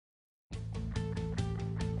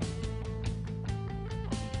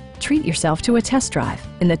Treat yourself to a test drive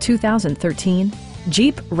in the 2013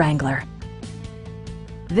 Jeep Wrangler.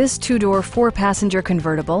 This two-door, four-passenger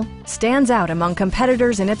convertible stands out among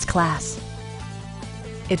competitors in its class.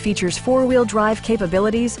 It features four-wheel drive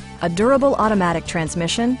capabilities, a durable automatic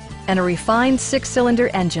transmission, and a refined six-cylinder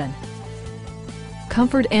engine.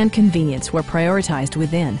 Comfort and convenience were prioritized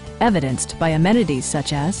within, evidenced by amenities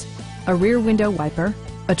such as a rear window wiper,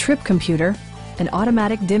 a trip computer, an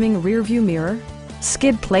automatic dimming rear-view mirror,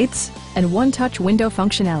 skid plates, and one-touch window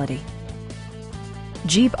functionality.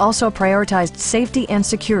 Jeep also prioritized safety and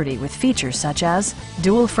security with features such as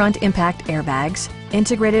dual front impact airbags,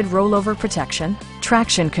 integrated rollover protection,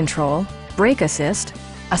 traction control, brake assist,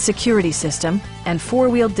 a security system, and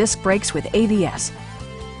four-wheel disc brakes with ABS.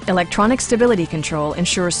 Electronic stability control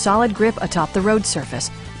ensures solid grip atop the road surface,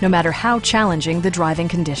 no matter how challenging the driving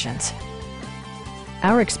conditions.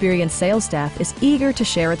 Our experienced sales staff is eager to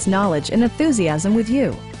share its knowledge and enthusiasm with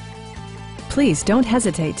you. Please don't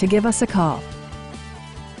hesitate to give us a call.